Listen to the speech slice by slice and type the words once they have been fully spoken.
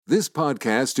This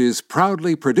podcast is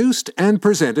proudly produced and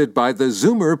presented by the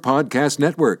Zoomer Podcast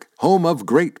Network, home of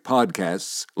great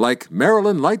podcasts like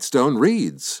Marilyn Lightstone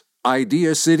Reads,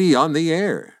 Idea City on the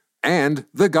Air, and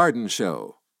The Garden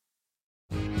Show.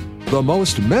 The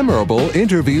most memorable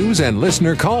interviews and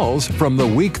listener calls from the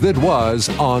week that was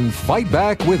on Fight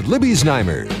Back with Libby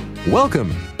Znaimer.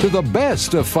 Welcome to the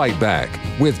best of Fight Back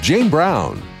with Jane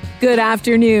Brown. Good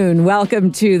afternoon.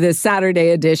 Welcome to the Saturday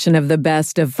edition of the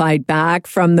Best of Fight Back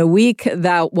from the week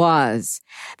that was.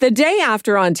 The day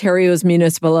after Ontario's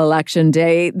municipal election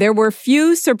day, there were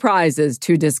few surprises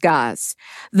to discuss.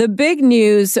 The big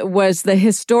news was the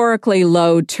historically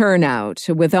low turnout,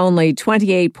 with only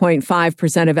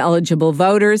 28.5% of eligible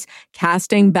voters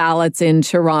casting ballots in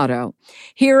Toronto.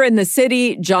 Here in the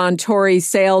city, John Tory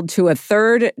sailed to a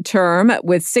third term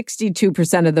with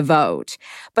 62% of the vote.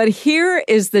 But here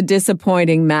is the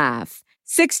disappointing math.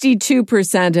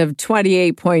 62% of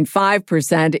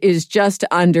 28.5% is just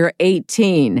under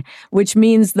 18, which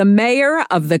means the mayor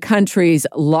of the country's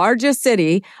largest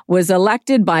city was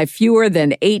elected by fewer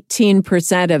than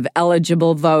 18% of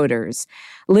eligible voters.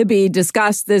 Libby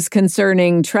discussed this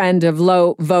concerning trend of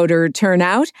low voter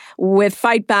turnout with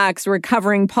Fight Back's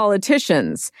recovering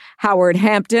politicians, Howard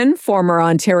Hampton, former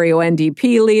Ontario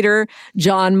NDP leader,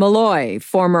 John Malloy,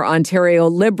 former Ontario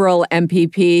Liberal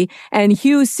MPP, and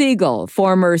Hugh Segal,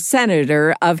 former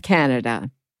Senator of Canada.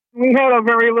 We had a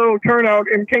very little turnout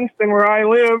in Kingston where I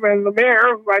live, and the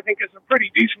mayor, who I think is a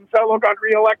pretty decent fellow, got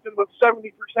reelected with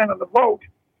 70% of the vote.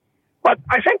 But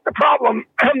I think the problem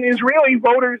is really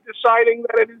voters deciding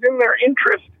that it is in their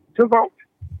interest to vote,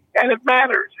 and it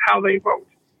matters how they vote.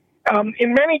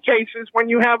 In many cases, when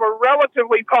you have a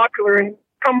relatively popular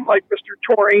incumbent like Mr.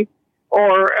 Tory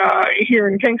or here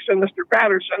in Kingston, Mr.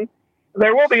 Patterson,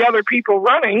 there will be other people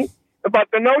running, but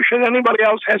the notion anybody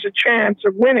else has a chance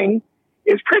of winning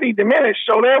is pretty diminished.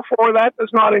 So therefore, that does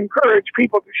not encourage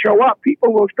people to show up.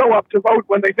 People will show up to vote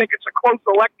when they think it's a close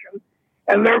election,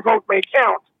 and their vote may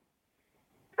count.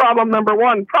 Problem number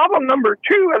one. Problem number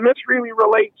two, and this really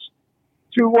relates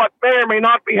to what may or may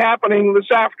not be happening this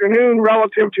afternoon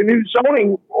relative to new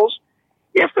zoning rules.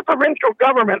 If the provincial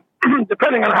government,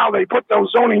 depending on how they put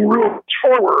those zoning rules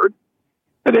forward,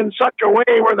 that in such a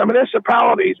way where the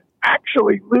municipalities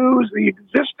actually lose the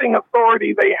existing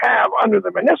authority they have under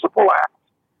the Municipal Act,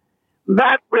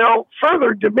 that will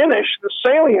further diminish the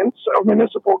salience of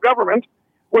municipal government,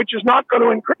 which is not going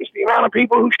to increase the amount of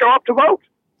people who show up to vote.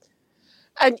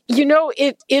 And, you know,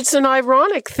 it's an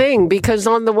ironic thing because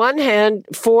on the one hand,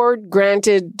 Ford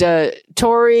granted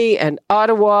Tory and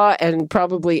Ottawa and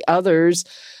probably others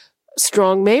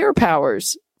strong mayor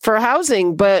powers for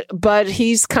housing, but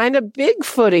he's kind of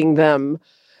bigfooting them,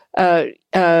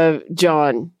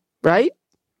 John, right?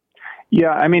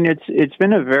 Yeah, I mean, it's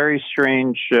been a very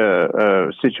strange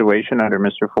situation under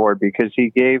Mr. Ford because he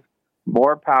gave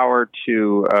more power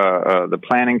to the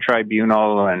planning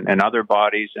tribunal and other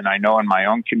bodies. And I know in my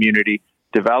own community,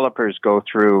 developers go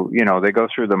through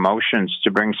the motions to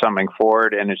bring something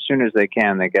forward. And as soon as they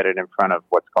can, they get it in front of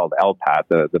what's called LPAT,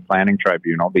 the planning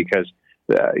tribunal, because,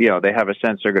 they have a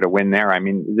sense they're going to win there. I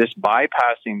mean, this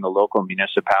bypassing the local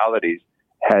municipalities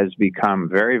has become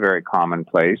very, very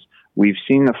commonplace. We've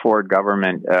seen the Ford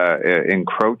government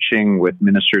encroaching with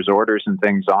ministers' orders and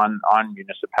things on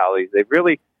municipalities. They've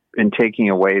really been taking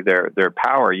away their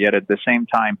power, yet at the same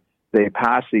time, they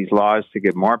pass these laws to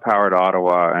give more power to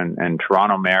Ottawa and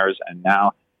Toronto mayors, and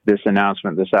now this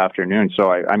announcement this afternoon.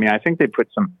 So, I think they put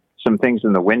some things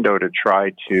in the window to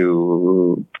try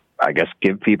to, I guess,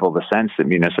 give people the sense that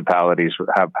municipalities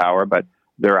have power, but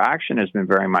their action has been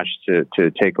very much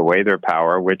to take away their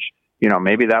power, which,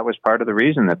 maybe that was part of the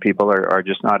reason that people are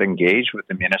just not engaged with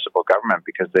the municipal government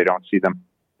because they don't see them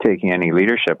taking any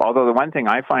leadership. Although the one thing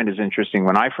I find is interesting,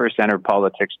 when I first entered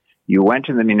politics, you went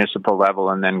to the municipal level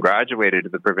and then graduated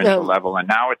to the provincial level. And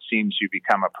now it seems you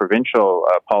become a provincial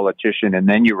politician and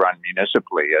then you run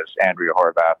municipally, as Andrea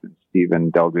Horvath and Stephen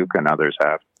Del Duca and others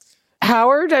have.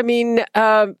 Howard, I mean,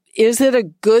 is it a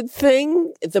good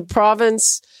thing the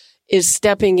province is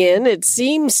stepping in? It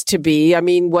seems to be. I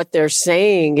mean, what they're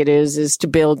saying it is to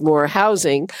build more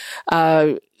housing.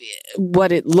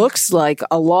 What it looks like,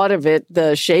 a lot of it,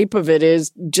 the shape of it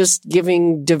is just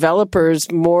giving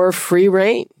developers more free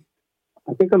rein.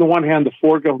 I think on the one hand, the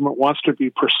Ford government wants to be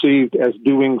perceived as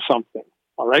doing something,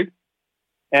 all right?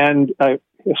 And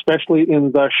especially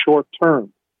in the short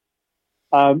term.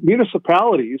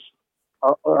 Municipalities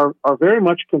are very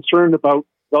much concerned about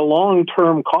the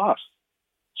long-term costs.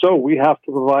 So we have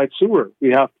to provide sewer,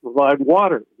 we have to provide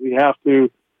water, we have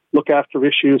to look after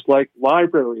issues like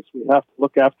libraries. We have to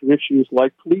look after issues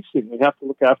like policing. We have to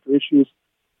look after issues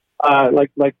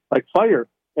like fire.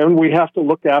 And we have to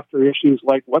look after issues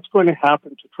like what's going to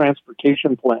happen to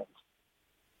transportation plans.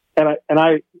 And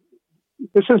I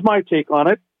this is my take on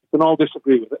it, and I'll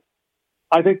disagree with it.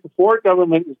 I think the Ford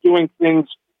government is doing things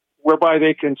whereby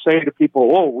they can say to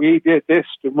people, "Oh, we did this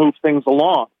to move things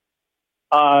along,"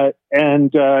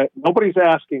 and nobody's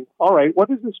asking, "All right, what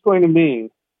is this going to mean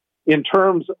in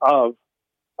terms of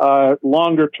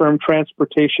longer-term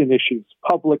transportation issues,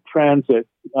 public transit,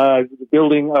 the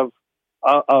building of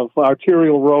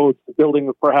arterial roads, the building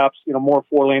of perhaps more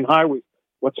four-lane highways?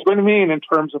 What's it going to mean in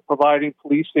terms of providing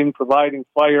policing, providing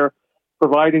fire,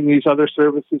 providing these other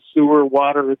services, sewer,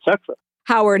 water, etc.?"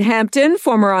 Howard Hampton,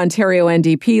 former Ontario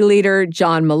NDP leader,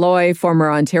 John Malloy,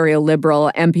 former Ontario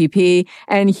Liberal MPP,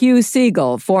 and Hugh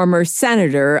Segal, former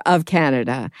Senator of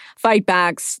Canada. Fight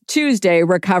Back's Tuesday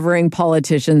Recovering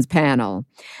Politicians panel.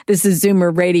 This is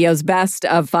Zoomer Radio's Best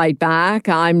of Fight Back.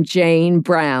 I'm Jane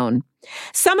Brown.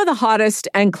 Some of the hottest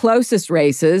and closest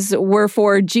races were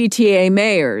for GTA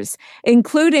mayors,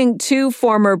 including two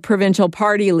former provincial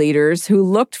party leaders who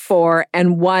looked for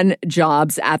and won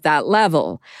jobs at that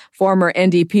level. Former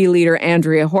NDP leader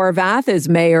Andrea Horwath is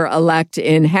mayor-elect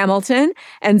in Hamilton,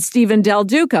 and Stephen Del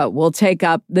Duca will take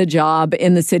up the job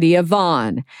in the city of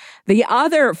Vaughan. The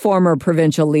other former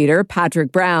provincial leader,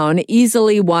 Patrick Brown,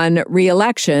 easily won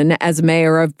re-election as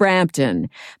mayor of Brampton.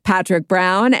 Patrick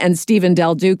Brown and Stephen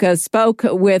Del Duca spoke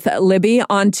with Libby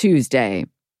on Tuesday.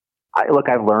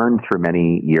 I've learned through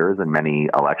many years and many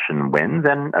election wins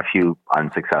and a few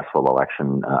unsuccessful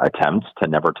election attempts to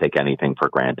never take anything for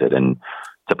granted and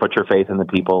to put your faith in the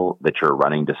people that you're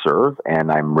running to serve.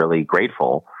 And I'm really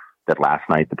grateful that last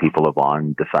night the people of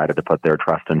Vaughan decided to put their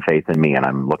trust and faith in me, and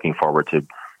I'm looking forward to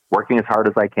working as hard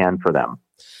as I can for them.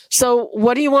 So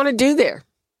what do you want to do there?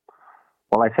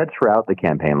 Well, I said throughout the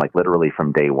campaign, like literally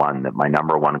from day one, that my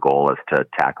number one goal is to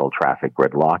tackle traffic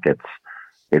gridlock.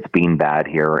 It's been bad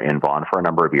here in Vaughan for a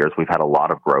number of years. We've had a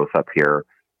lot of growth up here.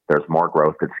 There's more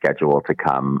growth that's scheduled to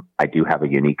come. I do have a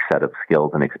unique set of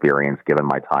skills and experience given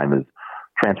my time as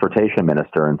transportation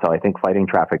minister. And so I think fighting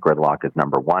traffic gridlock is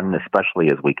number one, especially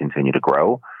as we continue to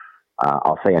grow.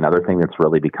 I'll say another thing that's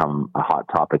really become a hot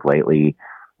topic lately.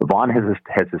 Vaughan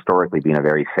has historically been a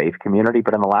very safe community,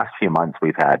 but in the last few months,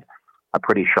 we've had a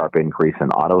pretty sharp increase in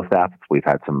auto theft. We've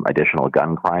had some additional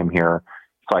gun crime here.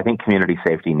 So I think community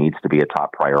safety needs to be a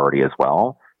top priority as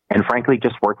well. And frankly,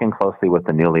 just working closely with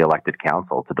the newly elected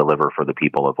council to deliver for the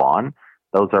people of Vaughan.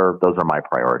 Those are my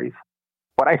priorities.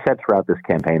 What I said throughout this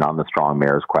campaign on the strong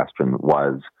mayor's question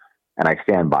was, and I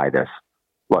stand by this,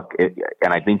 look,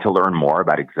 and I need to learn more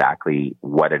about exactly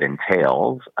what it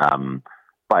entails.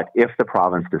 But if the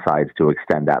province decides to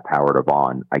extend that power to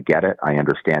Vaughan, I get it. I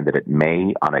understand that it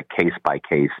may, on a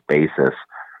case-by-case basis,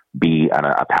 be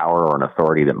a power or an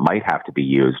authority that might have to be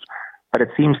used. But it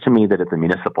seems to me that at the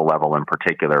municipal level in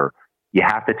particular, you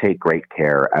have to take great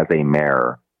care as a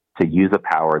mayor to use a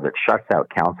power that shuts out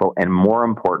council and, more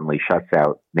importantly, shuts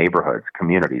out neighborhoods,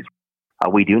 communities.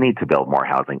 We do need to build more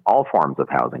housing, all forms of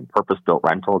housing, purpose-built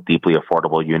rental, deeply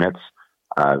affordable units,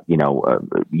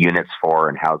 units for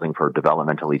and housing for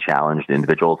developmentally challenged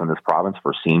individuals in this province,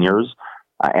 for seniors,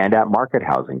 and at market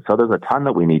housing. So there's a ton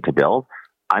that we need to build.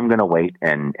 I'm going to wait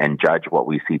and judge what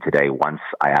we see today once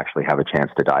I actually have a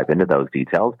chance to dive into those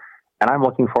details. And I'm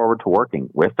looking forward to working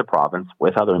with the province,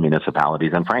 with other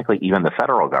municipalities, and frankly, even the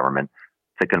federal government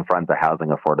to confront the housing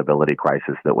affordability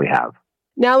crisis that we have.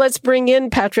 Now let's bring in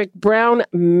Patrick Brown,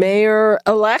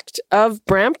 mayor-elect of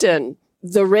Brampton.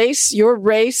 Your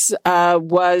race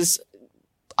was,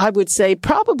 I would say,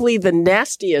 probably the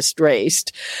nastiest race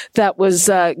that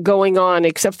was going on,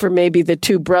 except for maybe the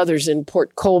two brothers in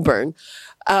Port Colborne.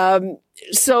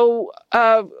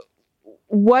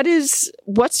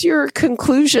 What's your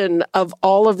conclusion of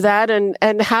all of that,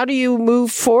 and how do you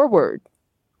move forward?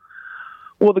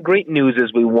 Well, the great news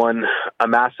is we won a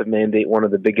massive mandate, one of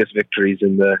the biggest victories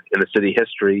in the city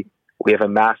history. We have a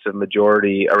massive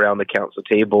majority around the council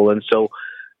table. And so,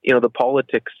 the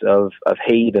politics of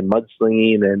hate and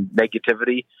mudslinging and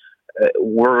negativity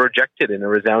were rejected in a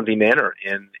resounding manner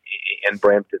in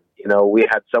Brampton. We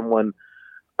had someone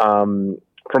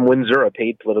from Windsor, a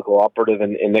paid political operative,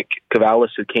 and Nick Cavalis,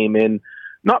 who came in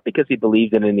not because he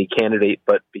believed in any candidate,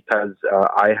 but because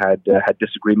I had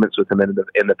disagreements with him in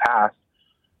the past.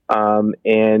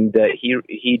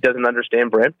 He doesn't understand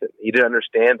Brampton. He didn't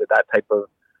understand that type of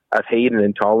hate and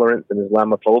intolerance and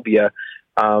Islamophobia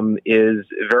is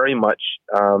very much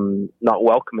not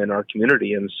welcome in our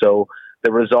community. And so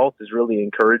the result is really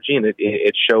encouraging.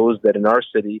 It shows that in our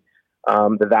city,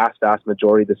 the vast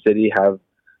majority of the city have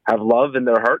love in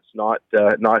their hearts, not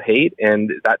hate.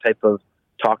 And that type of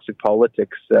toxic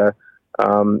politics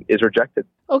is rejected.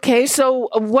 Okay, so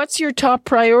what's your top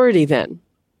priority then?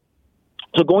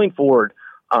 So going forward,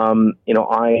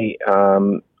 I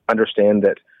understand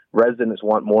that residents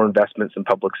want more investments in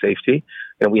public safety,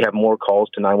 and we have more calls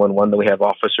to 911 than we have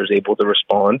officers able to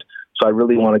respond. So I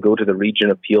really want to go to the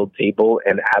region of Peel table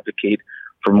and advocate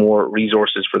for more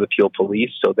resources for the Peel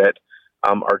Police so that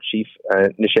our chief,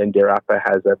 Nishan Derapa,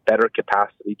 has a better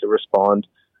capacity to respond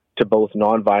to both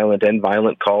nonviolent and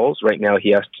violent calls. Right now,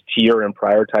 he has to tier and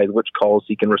prioritize which calls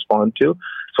he can respond to.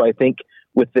 So I think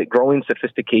with the growing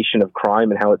sophistication of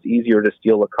crime and how it's easier to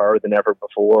steal a car than ever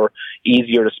before,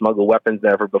 easier to smuggle weapons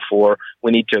than ever before,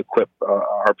 we need to equip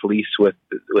our police with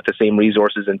the same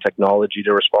resources and technology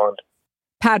to respond.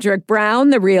 Patrick Brown,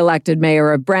 the re-elected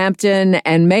mayor of Brampton,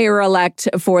 and mayor-elect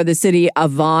for the city of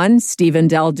Vaughan, Stephen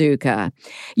Del Duca.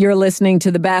 You're listening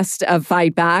to the best of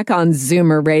Fight Back on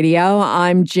Zoomer Radio.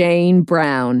 I'm Jane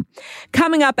Brown.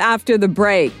 Coming up after the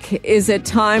break, is it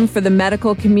time for the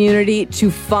medical community to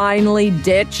finally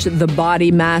ditch the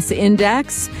body mass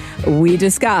index? We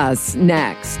discuss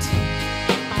next.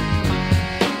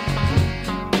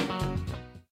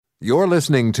 You're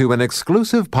listening to an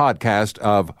exclusive podcast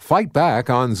of Fight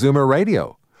Back on Zoomer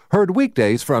Radio. Heard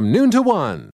weekdays from noon to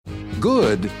 1.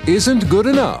 Good isn't good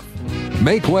enough.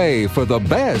 Make way for the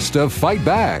best of Fight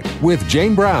Back with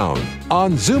Jane Brown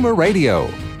on Zoomer Radio.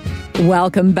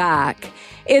 Welcome back.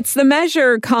 It's the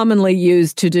measure commonly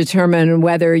used to determine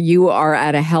whether you are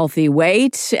at a healthy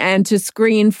weight and to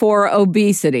screen for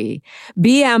obesity.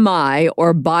 BMI,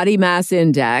 or body mass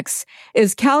index,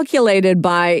 is calculated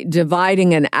by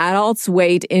dividing an adult's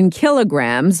weight in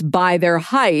kilograms by their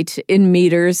height in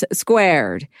meters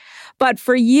squared. But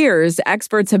for years,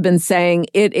 experts have been saying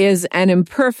it is an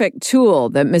imperfect tool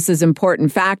that misses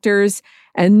important factors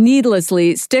and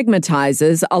needlessly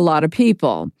stigmatizes a lot of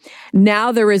people.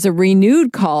 Now there is a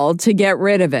renewed call to get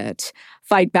rid of it.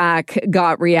 Fight Back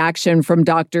got reaction from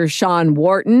Dr. Sean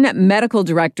Wharton, medical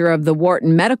director of the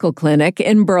Wharton Medical Clinic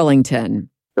in Burlington.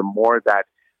 The more that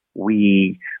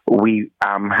we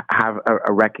have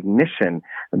a recognition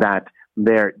that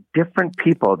there are different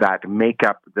people that make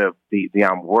up the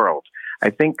world. I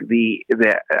think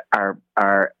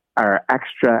our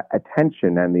extra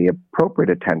attention and the appropriate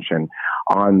attention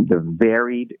on the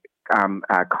varied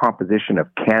composition of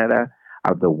Canada,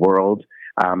 of the world,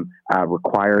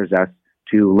 requires us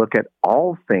to look at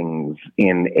all things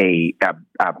in a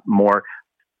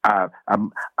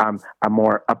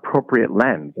more appropriate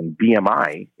lens, and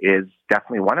BMI is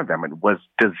definitely one of them. It was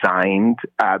designed;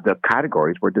 the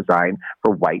categories were designed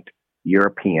for white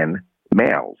European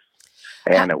males,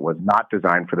 and it was not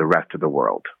designed for the rest of the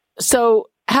world. So.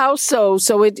 How so?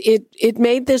 So it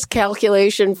made this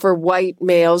calculation for white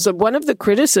males. And one of the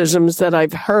criticisms that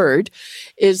I've heard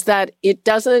is that it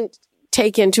doesn't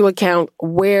take into account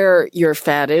where your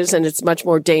fat is, and it's much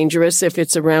more dangerous if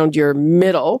it's around your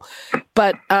middle.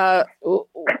 But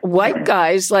white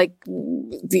guys,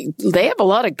 they have a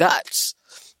lot of guts.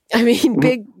 I mean,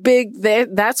 big.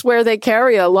 That's where they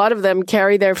carry. A lot of them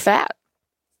carry their fat.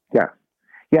 Yeah.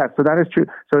 So that is true.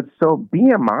 So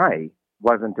BMI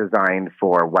wasn't designed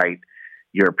for white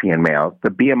European males.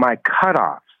 The BMI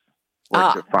cutoffs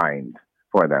were defined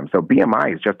for them. So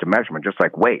BMI is just a measurement, just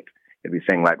like weight. If you're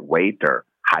saying like weight or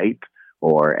height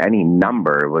or any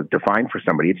number was defined for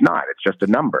somebody, it's not. It's just a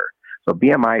number. So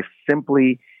BMI is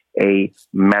simply a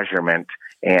measurement,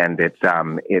 and it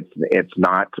is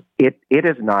not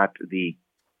the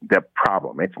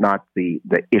problem. It's not the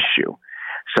issue.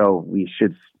 So we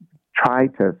should try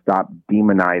to stop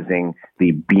demonizing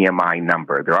the BMI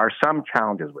number. There are some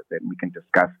challenges with it, and we can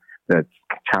discuss the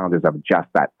challenges of just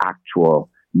that actual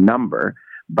number.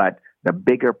 But the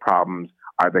bigger problems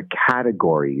are the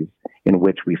categories in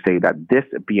which we say that this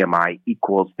BMI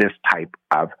equals this type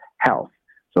of health.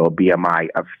 So a BMI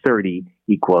of 30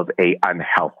 equals a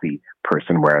unhealthy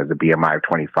person, whereas a BMI of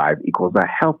 25 equals a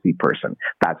healthy person.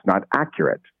 That's not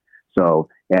accurate. So,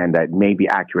 and that may be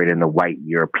accurate in the white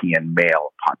European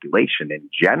male population in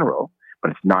general,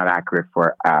 but it's not accurate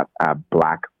for a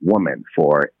black woman,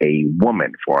 for a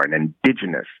woman, for an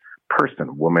indigenous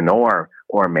person, woman or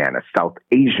man, a South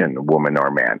Asian woman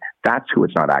or man. That's who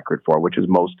it's not accurate for, which is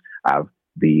most of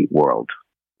the world.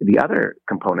 The other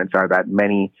components are that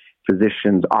many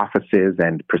physicians' offices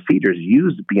and procedures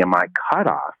use BMI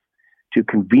cutoff to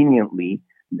conveniently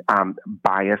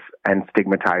bias and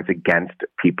stigmatize against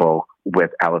people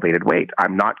with elevated weight.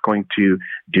 I'm not going to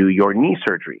do your knee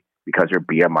surgery because your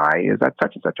BMI is at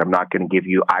such and such. I'm not going to give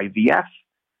you IVF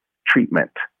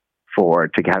treatment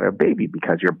to have a baby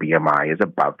because your BMI is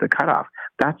above the cutoff.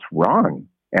 That's wrong,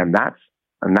 and that's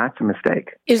a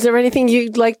mistake. Is there anything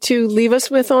you'd like to leave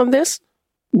us with on this?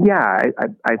 Yeah,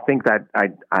 I think that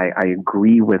I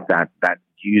agree with that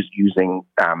using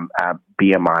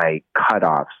BMI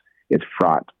cutoffs is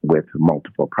fraught with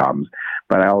multiple problems.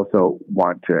 But I also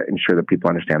want to ensure that people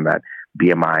understand that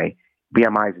BMI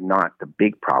is not the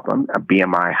big problem.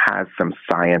 BMI has some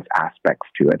science aspects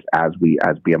to it as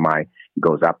BMI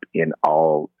goes up in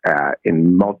all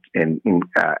in an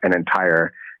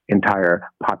entire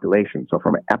population. So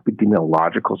from an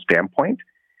epidemiological standpoint,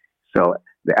 so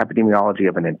the epidemiology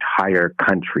of an entire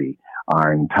country,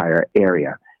 our entire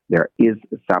area, there is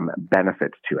some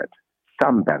benefits to it,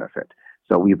 some benefit.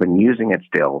 So we've been using it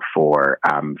still for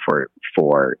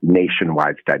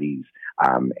nationwide studies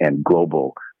and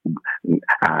global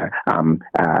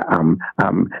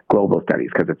studies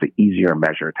because it's an easier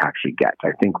measure to actually get.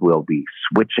 I think we'll be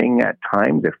switching at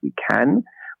times if we can,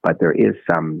 but there is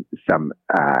some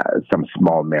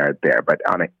small merit there. But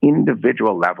on an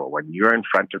individual level, when you're in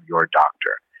front of your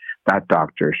doctor, that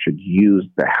doctor should use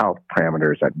the health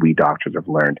parameters that we doctors have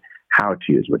learned how to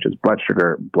use, which is blood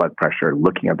sugar, blood pressure,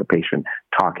 looking at the patient,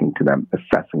 talking to them,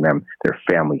 assessing them, their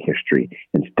family history,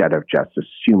 instead of just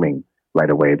assuming right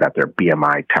away that their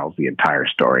BMI tells the entire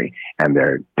story and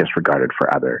they're disregarded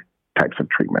for other types of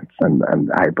treatments. And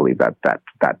I believe that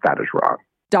is wrong.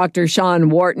 Dr. Sean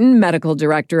Wharton, Medical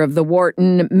Director of the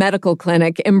Wharton Medical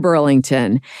Clinic in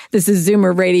Burlington. This is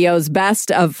Zoomer Radio's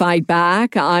Best of Fight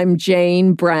Back. I'm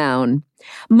Jane Brown.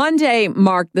 Monday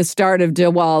marked the start of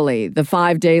Diwali, the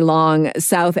 5-day-long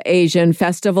South Asian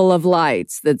Festival of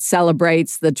Lights that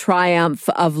celebrates the triumph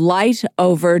of light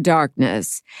over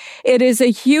darkness. It is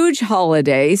a huge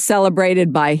holiday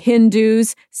celebrated by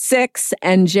Hindus, Sikhs,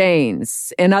 and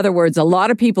Jains. In other words, a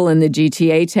lot of people in the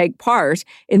GTA take part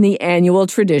in the annual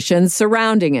traditions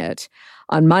surrounding it.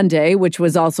 On Monday, which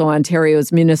was also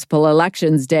Ontario's Municipal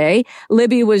Elections Day,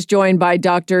 Libby was joined by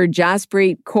Dr.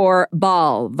 Jaspreet Kaur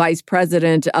Bahl, Vice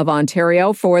President of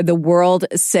Ontario for the World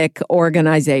Sikh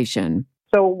Organization.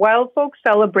 So while folks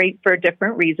celebrate for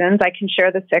different reasons, I can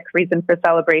share the Sikh reason for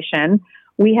celebration.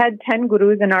 We had 10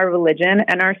 gurus in our religion,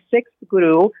 and our 6th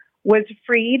guru was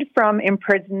freed from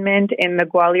imprisonment in the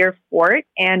Gwalior fort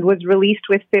and was released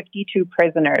with 52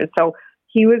 prisoners. So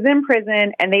he was in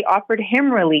prison, and they offered him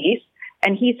release.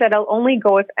 And he said, I'll only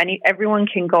go if everyone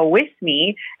can go with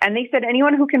me. And they said,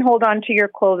 anyone who can hold on to your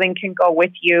clothing can go with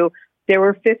you. There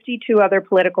were 52 other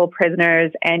political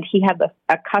prisoners, and he had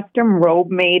a custom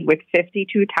robe made with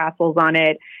 52 tassels on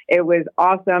it. It was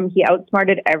awesome. He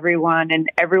outsmarted everyone, and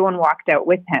everyone walked out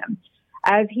with him.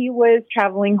 As he was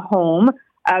traveling home,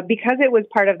 because it was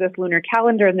part of this lunar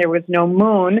calendar and there was no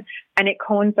moon, and it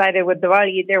coincided with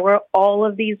Diwali, there were all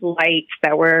of these lights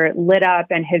that were lit up,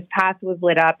 and his path was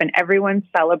lit up, and everyone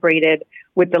celebrated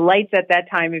with the lights at that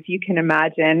time. If you can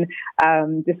imagine,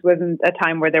 this wasn't a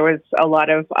time where there was a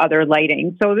lot of other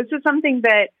lighting. So this is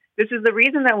the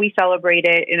reason that we celebrate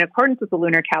it in accordance with the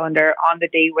lunar calendar on the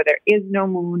day where there is no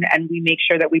moon, and we make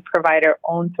sure that we provide our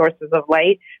own sources of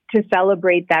light to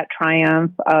celebrate that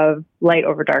triumph of light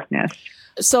over darkness.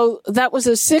 So that was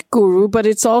a Sikh guru, but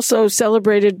it's also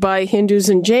celebrated by Hindus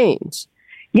and Jains.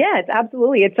 Yes,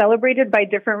 absolutely. It's celebrated by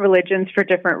different religions for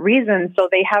different reasons. So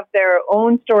they have their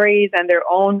own stories and their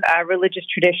own religious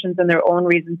traditions and their own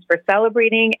reasons for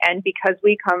celebrating. And because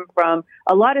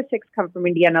a lot of Sikhs come from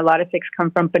India and a lot of Sikhs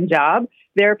come from Punjab,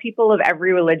 there are people of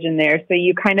every religion there. So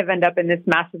you kind of end up in this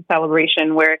massive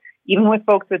celebration where even with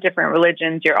folks with different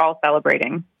religions, you're all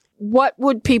celebrating. What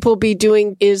would people be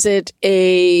doing? Is it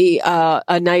a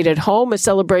night at home, a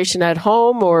celebration at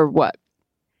home, or what?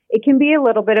 It can be a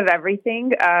little bit of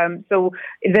everything. So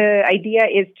the idea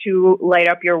is to light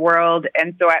up your world.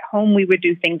 And so at home, we would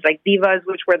do things like divas,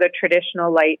 which were the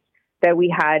traditional lights that we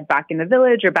had back in the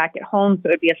village or back at home. So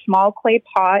it would be a small clay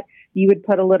pot. You would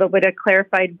put a little bit of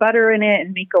clarified butter in it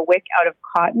and make a wick out of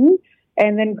cotton.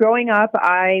 And then growing up,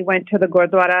 I went to the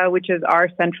Gurdwara, which is our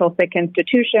central Sikh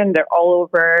institution. They're all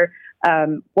over,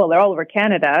 they're all over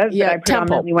Canada. Yeah, but I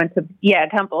predominantly went to,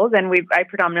 temples. And I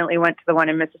predominantly went to the one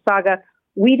in Mississauga.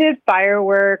 We did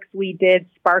fireworks, we did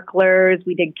sparklers,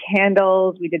 we did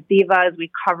candles, we did divas, we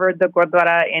covered the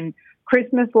Gurdwara in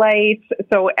Christmas lights.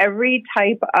 So every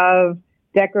type of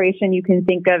decoration you can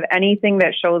think of, anything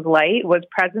that shows light was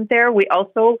present there. We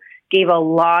also gave a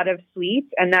lot of sweets,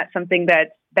 and that's something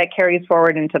that carries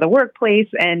forward into the workplace.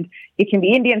 And it can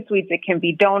be Indian sweets, it can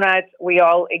be donuts. We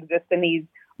all exist in these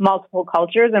multiple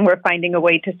cultures, and we're finding a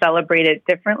way to celebrate it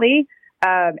differently.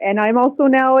 And I'm also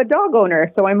now a dog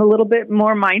owner, so I'm a little bit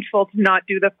more mindful to not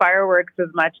do the fireworks as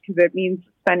much because it means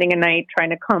spending a night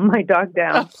trying to calm my dog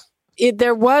down.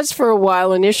 There was for a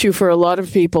while an issue for a lot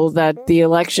of people that the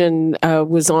election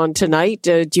was on tonight.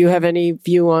 Do you have any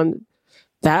view on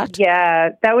that? Yeah,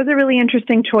 that was a really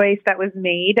interesting choice that was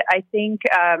made. I think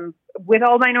with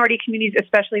all minority communities,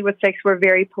 especially with Sikhs, we're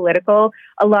very political.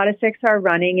 A lot of Sikhs are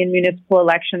running in municipal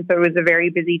elections, so it was a very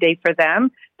busy day for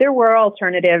them. There were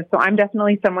alternatives, so I'm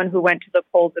definitely someone who went to the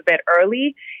polls a bit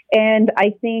early. And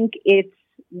I think it's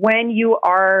when you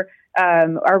are,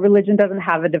 our religion doesn't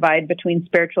have a divide between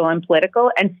spiritual and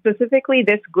political. And specifically,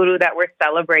 this guru that we're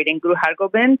celebrating, Guru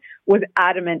Hargobind, was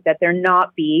adamant that there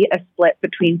not be a split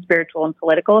between spiritual and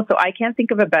political. So I can't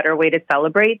think of a better way to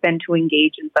celebrate than to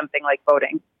engage in something like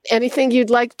voting. Anything you'd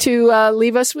like to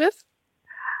leave us with?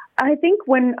 I think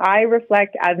when I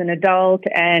reflect as an adult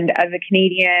and as a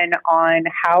Canadian on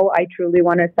how I truly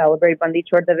want to celebrate Bandi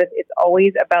Chhor Divas, it's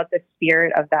always about the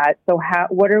spirit of that. So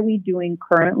what are we doing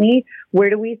currently?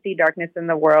 Where do we see darkness in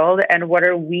the world? And what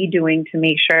are we doing to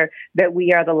make sure that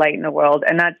we are the light in the world?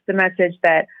 And that's the message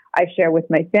that I share with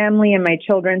my family and my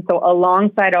children. So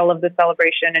alongside all of the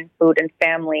celebration and food and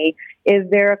family, is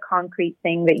there a concrete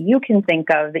thing that you can think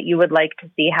of that you would like to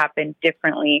see happen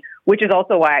differently? Which is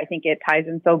also why I think it ties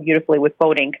in so beautifully with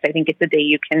voting, because I think it's a day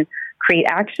you can create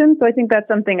action. So I think that's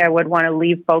something I would want to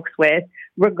leave folks with,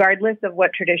 regardless of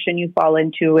what tradition you fall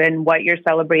into and what you're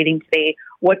celebrating today.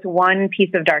 What's one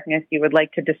piece of darkness you would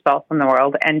like to dispel from the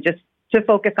world? And just to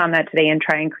focus on that today and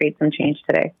try and create some change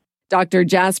today. Dr.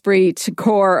 Jaspreet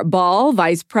Kaur Bahl,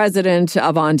 Vice President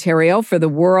of Ontario for the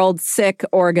World Sikh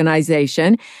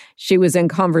Organization. She was in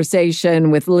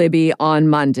conversation with Libby on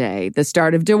Monday, the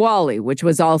start of Diwali, which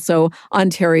was also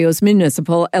Ontario's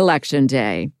municipal election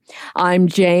day. I'm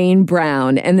Jane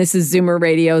Brown, and this is Zoomer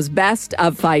Radio's Best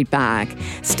of Fight Back.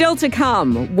 Still to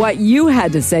come, what you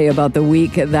had to say about the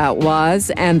week that was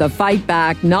and the Fight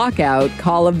Back Knockout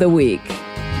Call of the Week.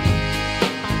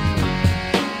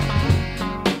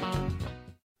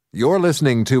 You're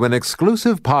listening to an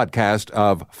exclusive podcast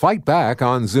of Fight Back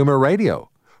on Zoomer Radio.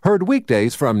 Heard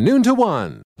weekdays from noon to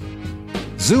 1.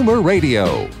 Zoomer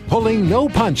Radio, pulling no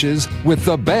punches with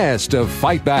the best of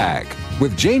Fight Back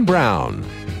with Jane Brown.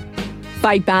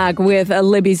 Fight Back with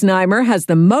Libby Znaimer has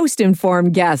the most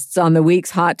informed guests on the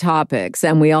week's hot topics,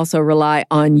 and we also rely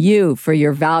on you for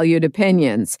your valued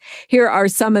opinions. Here are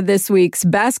some of this week's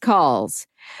best calls.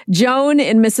 Joan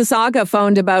in Mississauga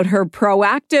phoned about her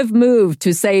proactive move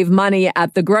to save money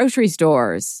at the grocery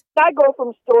stores. I go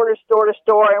from store to store to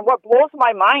store, and what blows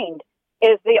my mind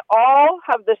is they all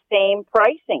have the same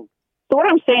pricing. So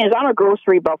what I'm saying is I'm a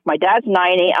grocery buff. My dad's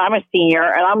 90, I'm a senior,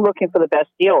 and I'm looking for the best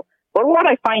deal. But what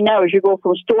I find now is you go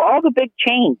from store, all the big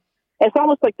chains, it's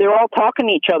almost like they're all talking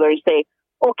to each other and say,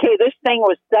 okay, this thing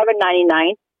was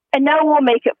 $7.99, and now we'll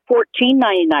make it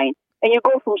 $14.99. And you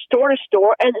go from store to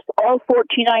store, and it's all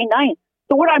 $14.99.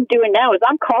 So what I'm doing now is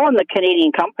I'm calling the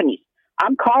Canadian companies.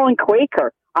 I'm calling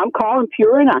Quaker. I'm calling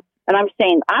Purina. And I'm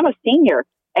saying, I'm a senior,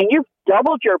 and you've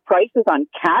doubled your prices on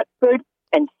cat food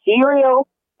and cereal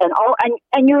and all,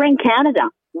 and you're in Canada.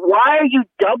 Why are you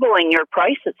doubling your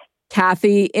prices?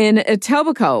 Kathy in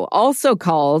Etobicoke also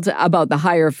called about the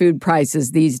higher food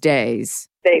prices these days.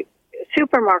 The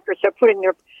supermarkets are putting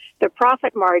their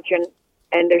profit margin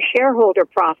and their shareholder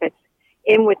profits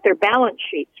in with their balance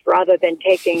sheets rather than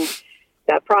taking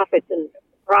the profit and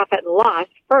loss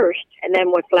first, and then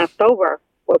what's left over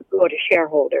will go to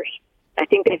shareholders. I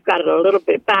think they've got it a little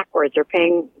bit backwards. They're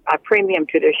paying a premium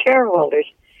to their shareholders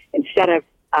instead of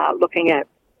looking at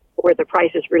where the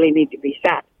prices really need to be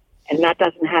set. And that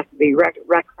doesn't have to be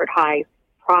record high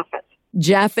profits.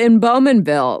 Jeff in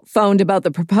Bowmanville phoned about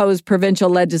the proposed provincial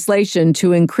legislation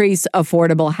to increase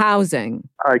affordable housing.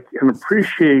 I can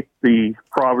appreciate the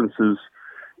province's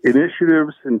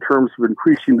initiatives in terms of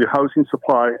increasing the housing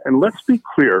supply. And let's be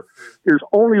clear, there's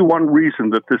only one reason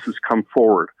that this has come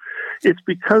forward. It's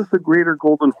because the Greater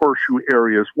Golden Horseshoe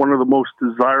area is one of the most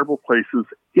desirable places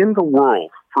in the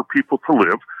world for people to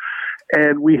live.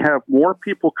 And we have more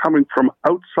people coming from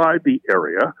outside the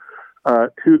area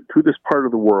to this part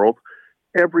of the world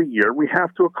every year. We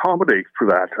have to accommodate for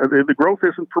that. The growth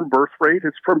isn't from birth rate,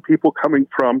 it's from people coming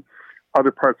from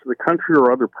other parts of the country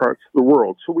or other parts of the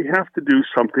world. So we have to do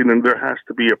something, and there has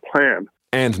to be a plan.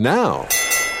 And now,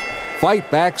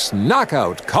 Fight Back's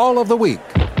Knockout Call of the Week.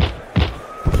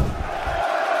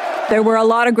 There were a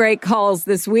lot of great calls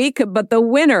this week, but the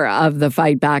winner of the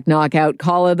Fight Back Knockout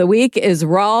Call of the Week is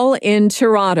Raul in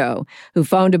Toronto, who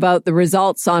phoned about the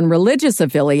results on religious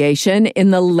affiliation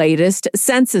in the latest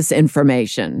census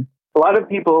information. A lot of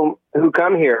people who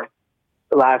come here,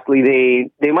 lastly,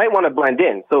 they might want to blend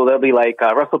in. So they'll be like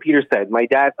Russell Peters said, my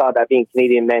dad thought that being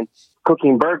Canadian meant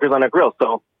cooking burgers on a grill.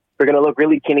 So we're going to look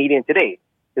really Canadian today,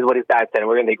 is what his dad said.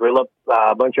 We're going to grill up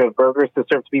a bunch of burgers to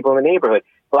serve to people in the neighborhood.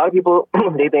 A lot of people,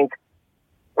 they think,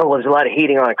 oh, well, there's a lot of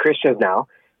hating on Christians now.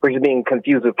 which is being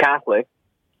confused with Catholic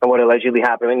and what allegedly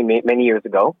happened many years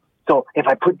ago. So if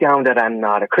I put down that I'm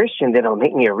not a Christian, then it'll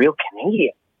make me a real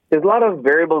Canadian. There's a lot of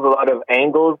variables, a lot of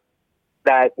angles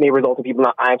that may result in people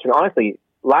not answering honestly.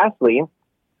 Lastly,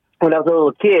 when I was a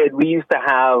little kid, we used to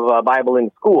have a Bible in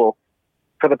school.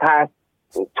 For the past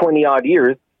 20-odd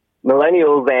years,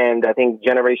 millennials and I think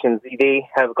Generation Z, they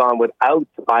have gone without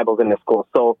Bibles in the school.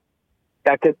 So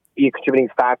that could be a contributing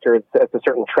factor as to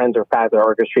certain trends or fads that are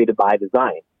orchestrated by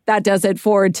design. That does it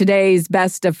for today's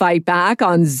Best of Fight Back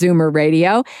on Zoomer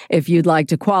Radio. If you'd like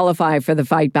to qualify for the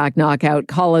Fight Back Knockout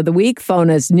Call of the Week, phone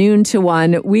us noon to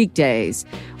 1 weekdays.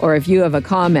 Or if you have a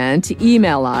comment,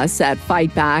 email us at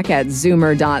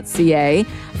fightback@zoomer.ca.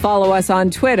 Follow us on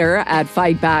Twitter at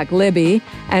FightbackLibby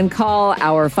and call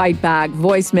our Fight Back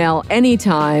voicemail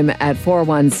anytime at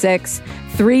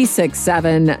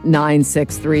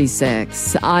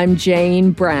 416-367-9636. I'm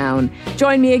Jane Brown.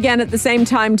 Join me again at the same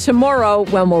time tomorrow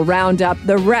when we'll round up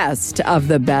the rest of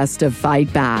the Best of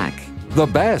Fight Back. The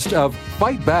Best of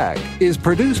Fight Back is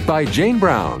produced by Jane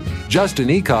Brown, Justin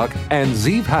Eacock, and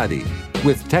Zeev Hadi,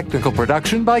 with technical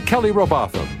production by Kelly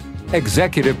Robotham.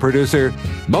 Executive producer,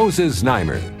 Moses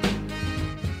Znaimer.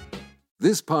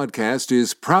 This podcast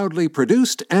is proudly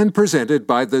produced and presented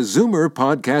by the Zoomer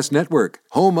Podcast Network,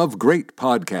 home of great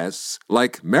podcasts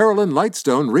like Marilyn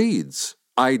Lightstone Reads,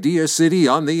 Idea City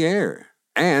on the Air,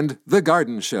 and The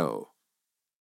Garden Show.